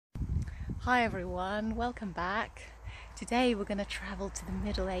Hi everyone, welcome back. Today we're going to travel to the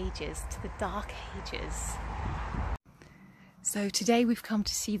Middle Ages, to the Dark Ages. So today we've come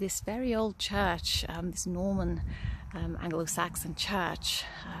to see this very old church, this Norman anglo-saxon church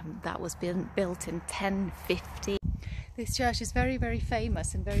that was built in 1050. This church is very, very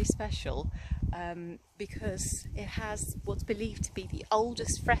famous and very special because it has what's believed to be the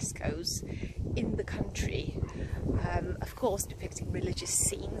oldest frescoes in the country. Of course, depicting religious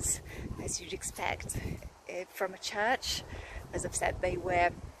scenes, as you'd expect from a church. As I've said, they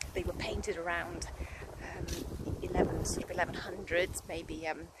were painted around 1100s, maybe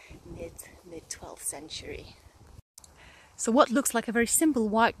mid 12th century. So what looks like a very simple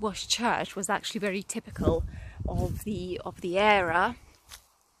whitewashed church was actually very typical of the era.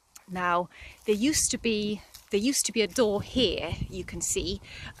 Now there used to be a door here, you can see,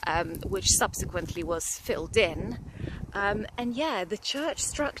 which subsequently was filled in. And yeah, the church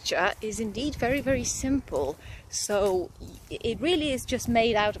structure is indeed very, very simple. So it really is just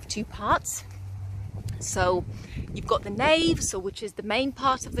made out of two parts. So you've got the nave, which is the main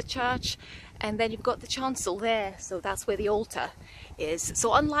part of the church, and then you've got the chancel there, so that's where the altar is.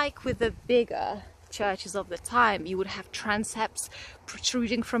 So unlike with the bigger churches of the time, you would have transepts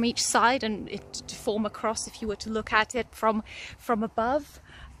protruding from each side and it to form a cross if you were to look at it from above.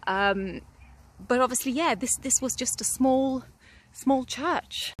 But obviously, yeah, this was just a small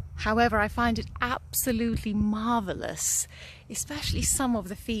church. However, I find it absolutely marvelous, especially some of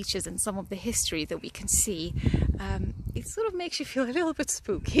the features and some of the history that we can see. It sort of makes you feel a little bit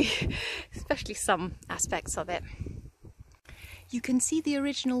spooky, especially some aspects of it. You can see the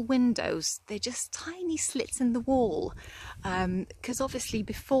original windows. They're just tiny slits in the wall, because obviously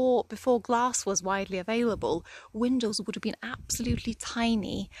before glass was widely available, windows would have been absolutely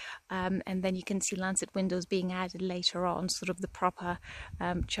tiny, and then you can see lancet windows being added later on, sort of the proper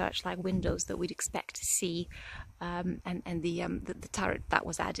church-like windows that we'd expect to see, and the turret that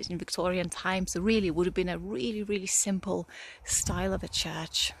was added in Victorian times. So really it would have been a really, really simple style of a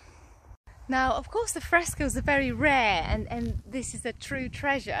church. Now, of course, the frescoes are very rare, and this is a true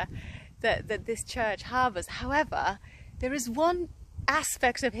treasure that this church harbours. However, there is one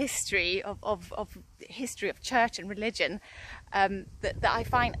aspect of history, of history of church and religion, that I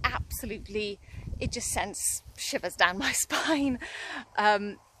find absolutely, it just sends shivers down my spine.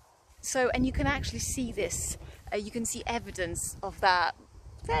 And you can actually see this, you can see evidence of that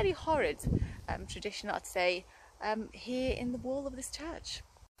fairly horrid tradition, I'd say, here in the wall of this church.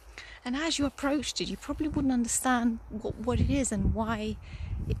 And as you approached it, you probably wouldn't understand what it is and why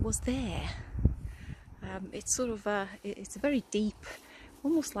it was there. It's sort of it's a very deep,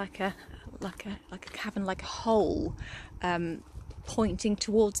 almost like a cavern, like a hole, pointing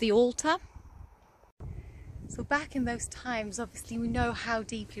towards the altar. So back in those times, obviously we know how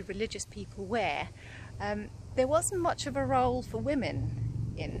deeply religious people were. There wasn't much of a role for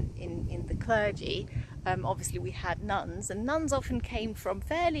women in the clergy. Obviously we had nuns, and nuns often came from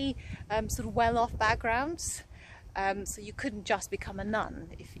fairly sort of well-off backgrounds, so you couldn't just become a nun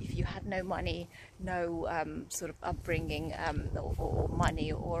if you had no money, no sort of upbringing or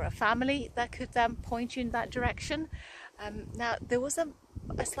money or a family that could point you in that direction. Now there was a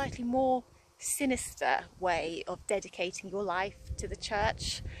slightly more sinister way of dedicating your life to the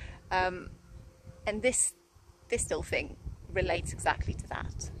church, and this still thing relates exactly to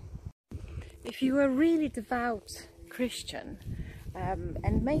that. If you were a really devout Christian,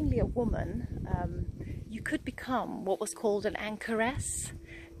 and mainly a woman, you could become what was called an anchoress.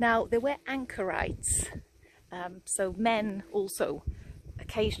 Now, there were anchorites, so men also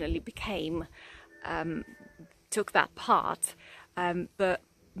occasionally took that part, but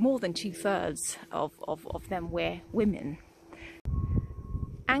more than 2/3 of them were women.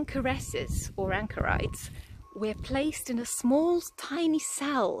 Anchoresses, or anchorites, were placed in a small, tiny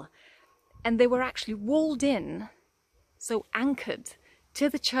cell, and they were actually walled in, so anchored to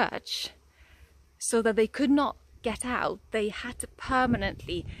the church, so that they could not get out. They had to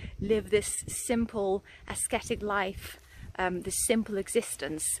permanently live this simple ascetic life, this simple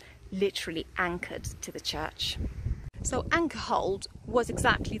existence, literally anchored to the church. So anchorhold was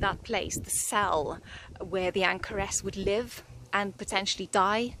exactly that place, the cell where the anchoress would live and potentially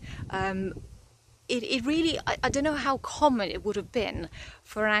die. It really, I don't know how common it would have been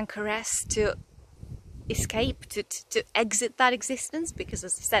for an anchoress to escape, to exit that existence, because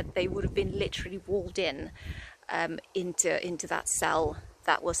as I said, they would have been literally walled in into that cell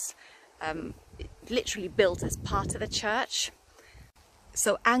that was literally built as part of a church.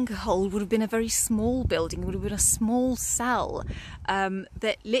 So anchorhold would have been a very small building. It would have been a small cell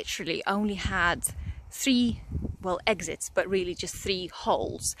that literally only had three well, exits, but really just 3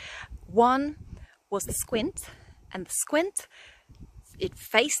 holes. One was the squint, and the squint, it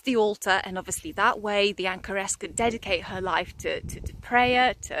faced the altar, and obviously that way the anchoress could dedicate her life to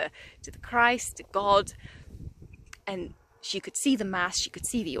prayer, to the Christ, to God, and she could see the Mass, she could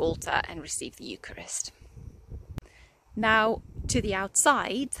see the altar and receive the Eucharist. Now, to the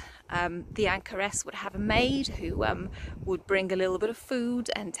outside, the anchoress would have a maid who would bring a little bit of food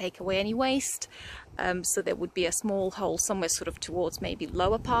and take away any waste. So there would be a small hole somewhere sort of towards maybe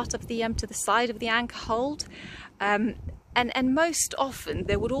lower part of the to the side of the anchor hold. And most often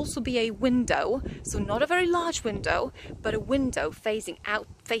there would also be a window, so not a very large window, but a window facing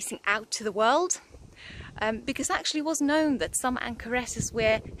out to the world. Because actually it was known that some anchoresses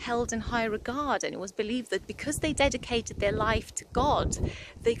were held in high regard, and it was believed that because they dedicated their life to God,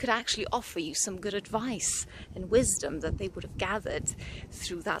 they could actually offer you some good advice and wisdom that they would have gathered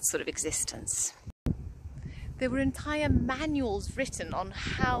through that sort of existence. There were entire manuals written on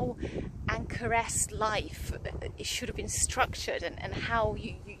how anchoress life should have been structured, and how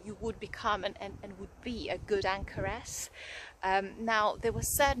you would become and would be a good anchoress. Now, there were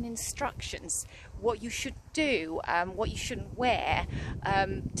certain instructions, what you should do, what you shouldn't wear,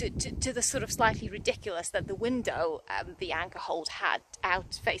 to the sort of slightly ridiculous that the window the anchor hold had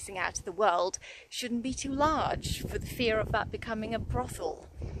facing out to the world shouldn't be too large for the fear of that becoming a brothel.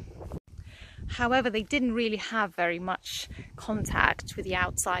 However, they didn't really have very much contact with the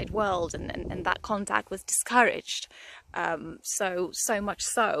outside world, and that contact was discouraged. So much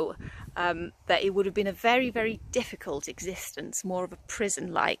so that it would have been a very, very difficult existence, more of a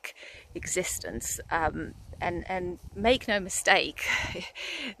prison-like existence. And make no mistake,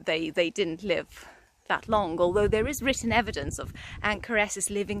 they didn't live that long, although there is written evidence of anchoresses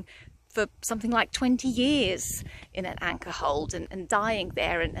living for something like 20 years in an anchor hold and dying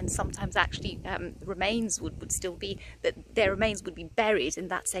there, and sometimes actually remains would still be, that their remains would be buried in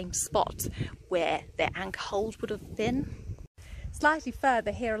that same spot where their anchor hold would have been. Slightly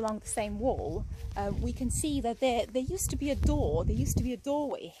further here along the same wall, we can see that there used to be a door, there used to be a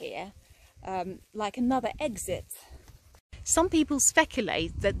doorway here, like another exit. Some people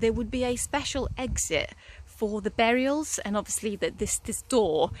speculate that there would be a special exit for the burials, and obviously that this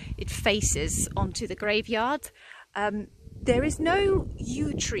door, it faces onto the graveyard. There is no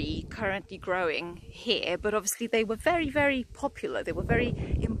yew tree currently growing here, but obviously they were very, very popular. They were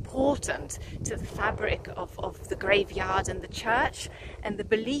very important to the fabric of the graveyard and the church, and the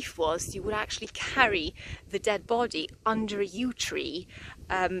belief was you would actually carry the dead body under a yew tree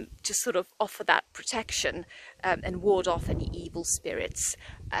to sort of offer that protection and ward off any evil spirits.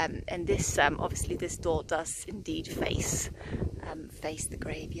 And this, obviously this door does indeed face the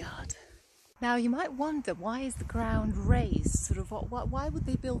graveyard. Now you might wonder, why is the ground raised? Sort of, why would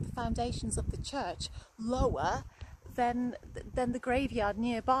they build the foundations of the church lower than the graveyard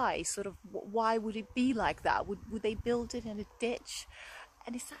nearby? Sort of, why would it be like that? Would they build it in a ditch?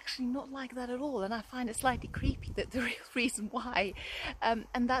 And it's actually not like that at all, and I find it slightly creepy that the real reason why,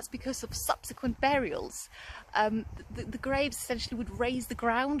 and that's because of subsequent burials. The graves essentially would raise the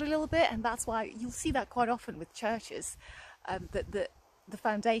ground a little bit, and that's why you'll see that quite often with churches, that the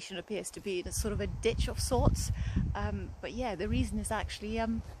foundation appears to be in a sort of a ditch of sorts, but yeah, the reason is actually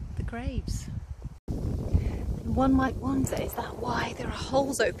the graves. One might wonder, is that why there are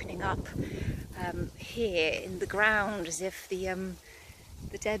holes opening up here in the ground, as if the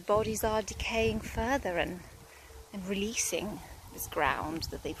dead bodies are decaying further and releasing this ground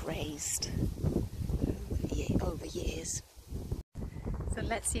that they've raised over years. So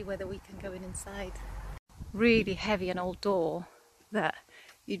let's see whether we can go inside. Really heavy and old door that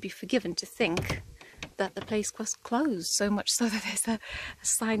you'd be forgiven to think that the place was closed, so much so that there's a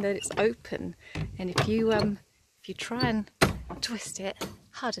sign that it's open, and if you try and twist it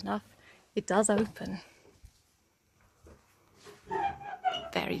hard enough, it does open.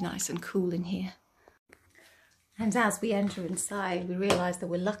 Very nice and cool in here. And as we enter inside, we realise that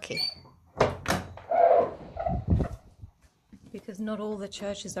we're lucky, because not all the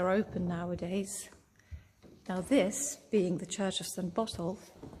churches are open nowadays. Now this, being the Church of St. Botolph,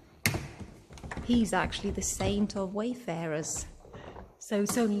 he's actually the saint of wayfarers. So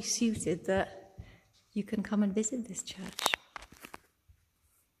it's only suited that you can come and visit this church.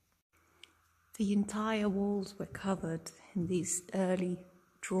 The entire walls were covered in these early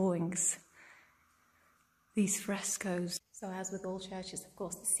drawings, these frescoes. So as with all churches, of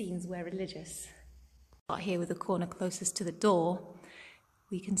course, the scenes were religious. Here with the corner closest to the door,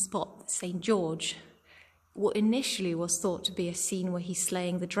 we can spot St. George. What initially was thought to be a scene where he's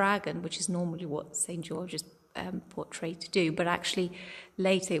slaying the dragon, which is normally what St. George is portrayed to do, but actually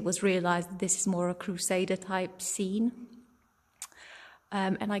later it was realized that this is more a crusader type scene.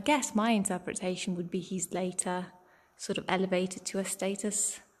 And I guess my interpretation would be he's later sort of elevated to a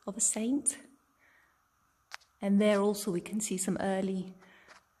status of a saint. And there also we can see some early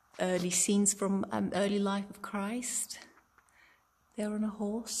scenes from early life of Christ. They're on a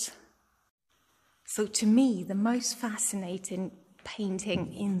horse. So to me, the most fascinating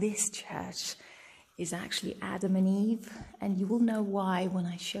painting in this church is actually Adam and Eve, and you will know why when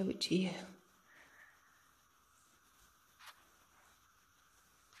I show it to you.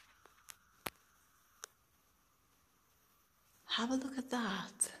 Have a look at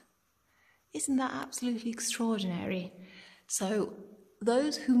that. Isn't that absolutely extraordinary? So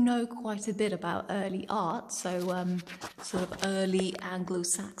those who know quite a bit about early art, so sort of early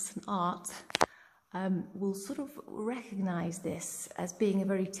Anglo-Saxon art, will sort of recognize this as being a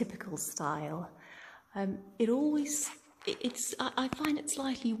very typical style. I find it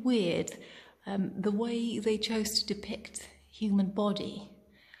slightly weird, the way they chose to depict human body.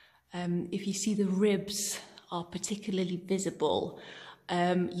 If you see the ribs are particularly visible,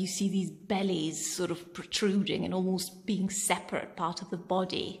 you see these bellies sort of protruding and almost being separate part of the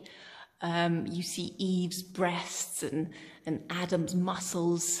body. You see Eve's breasts and Adam's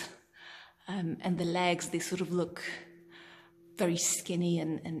muscles, and the legs, they sort of look very skinny,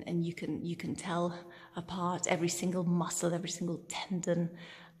 and you can tell apart every single muscle, every single tendon,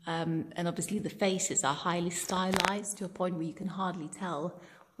 and obviously the faces are highly stylized to a point where you can hardly tell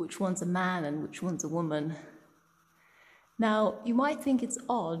which one's a man and which one's a woman. Now, you might think it's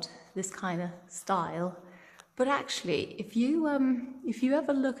odd, this kind of style, but actually, if you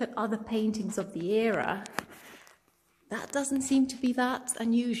ever look at other paintings of the era, that doesn't seem to be that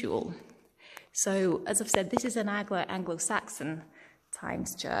unusual. So, as I've said, this is an Anglo-Saxon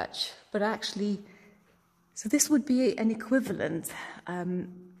times church, but actually, so this would be an equivalent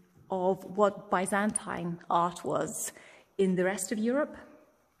of what Byzantine art was in the rest of Europe.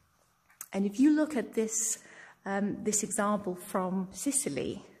 And if you look at this example from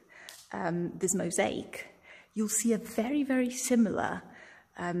Sicily, this mosaic, you'll see a very, very similar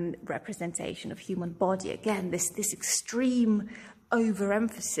representation of human body. Again, this extreme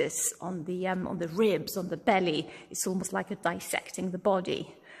overemphasis on the ribs, on the belly. It's almost like a dissecting the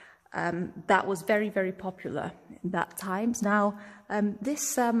body. That was very, very popular in that times. Now,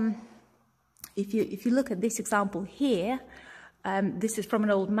 if you look at this example here, this is from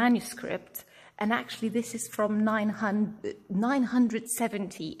an old manuscript, and actually this is from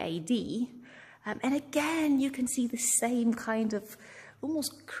 970 AD. And again, you can see the same kind of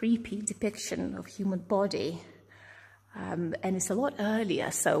almost creepy depiction of human body. And it's a lot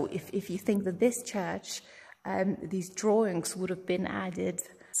earlier, so if you think that this church, these drawings would have been added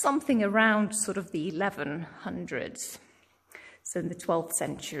something around sort of the 1100s, so in the 12th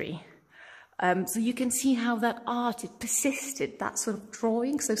century. So you can see how that art, it persisted, that sort of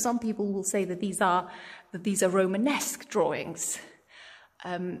drawing. So some people will say that these are Romanesque drawings,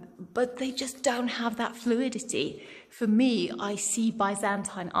 but they just don't have that fluidity. For me, I see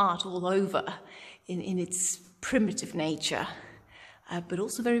Byzantine art all over in its primitive nature, but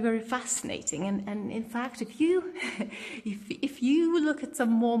also very, very fascinating. And in fact, if you look at some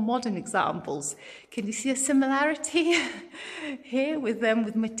more modern examples, can you see a similarity here with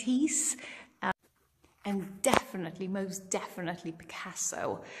Matisse? And definitely, most definitely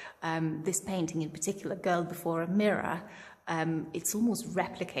Picasso. This painting in particular, Girl Before a Mirror, it's almost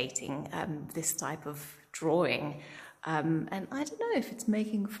replicating this type of drawing. And I don't know if it's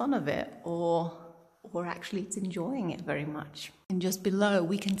making fun of it or actually it's enjoying it very much. And just below,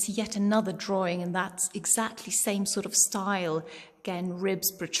 we can see yet another drawing, and that's exactly same sort of style. Again, ribs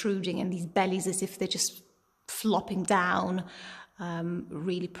protruding and these bellies as if they're just flopping down.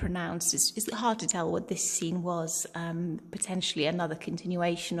 Really pronounced. It's hard to tell what this scene was. Potentially another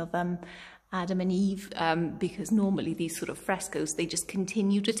continuation of Adam and Eve, because normally these sort of frescoes, they just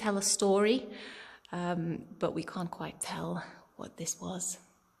continue to tell a story, but we can't quite tell what this was.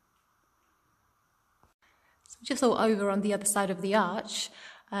 So just over on the other side of the arch,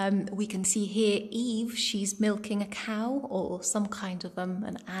 we can see here Eve, she's milking a cow or some kind of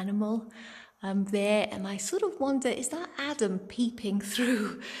an animal. There, and I sort of wonder, is that Adam peeping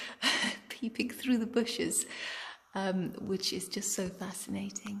through the bushes, which is just so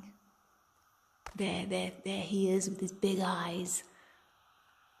fascinating. There he is with his big eyes.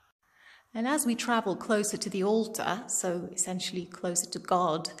 And as we travel closer to the altar, so essentially closer to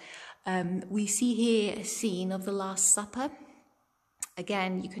God, we see here a scene of the Last Supper.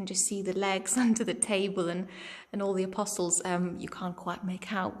 Again, you can just see the legs under the table, and all the apostles. You can't quite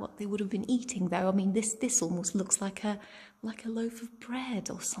make out what they would have been eating, though. I mean, this almost looks like a loaf of bread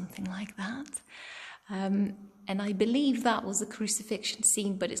or something like that. And I believe that was the crucifixion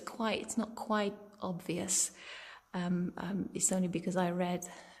scene, but it's not quite obvious. It's only because I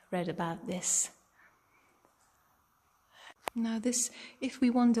read about this. Now if we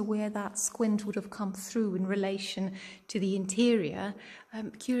wonder where that squint would have come through in relation to the interior,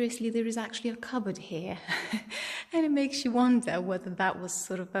 curiously there is actually a cupboard here. And it makes you wonder whether that was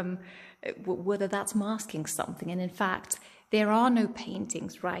sort of, whether that's masking something. And in fact, there are no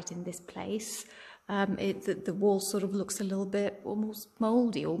paintings right in this place. The wall sort of looks a little bit almost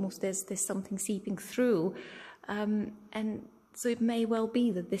mouldy, almost there's something seeping through. And so it may well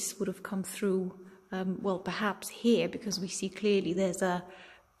be that this would have come through, well, perhaps here, because we see clearly there's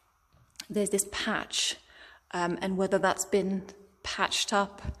this patch, and whether that's been patched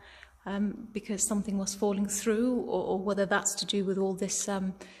up because something was falling through, or whether that's to do with all this,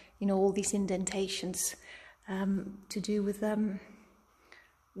 all these indentations, to do with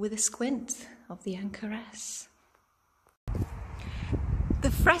a squint of the anchoress. The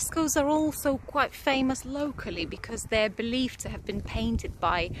frescoes are also quite famous locally because they're believed to have been painted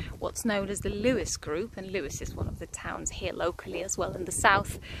by what's known as the Lewis group, and Lewis is one of the towns here locally as well in the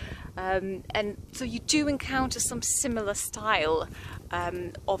south. And so you do encounter some similar style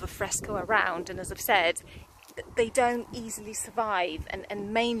of a fresco around, and as I've said, they don't easily survive,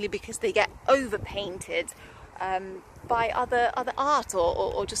 and mainly because they get overpainted by other art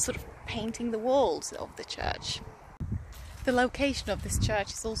or just sort of painting the walls of the church. The location of this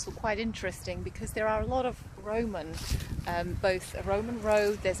church is also quite interesting because there are a lot of Roman, both a Roman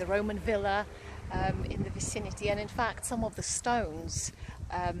road, there's a Roman villa in the vicinity, and in fact some of the stones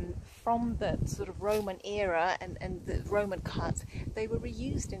from the sort of Roman era and the Roman cut, they were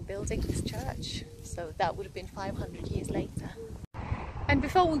reused in building this church. So that would have been 500 years later. And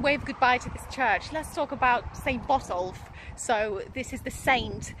before we wave goodbye to this church, let's talk about St. Botolph. So this is the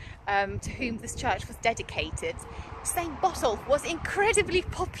saint to whom this church was dedicated. St. Botolph was incredibly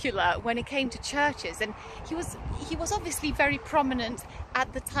popular when it came to churches, and he was obviously very prominent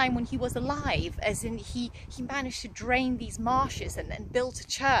at the time when he was alive, as in he managed to drain these marshes and built a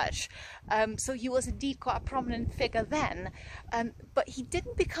church. So he was indeed quite a prominent figure then, but he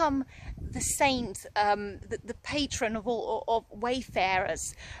didn't become the saint, the patron of all of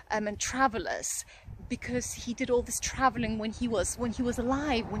wayfarers and travellers, because he did all this travelling when he was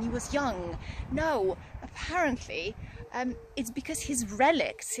alive, when he was young. No, apparently it's because his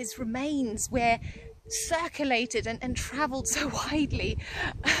relics, his remains, were circulated and travelled so widely,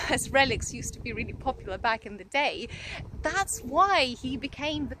 as relics used to be really popular back in the day. That's why he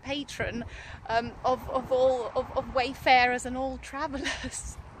became the patron of wayfarers and all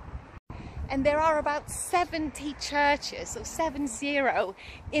travellers. And there are about 70 churches, so 70,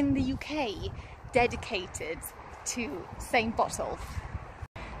 in the UK dedicated to St. Botolph.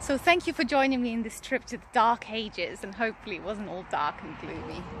 So thank you for joining me in this trip to the Dark Ages, and hopefully it wasn't all dark and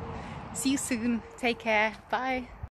gloomy. See you soon. Take care. Bye.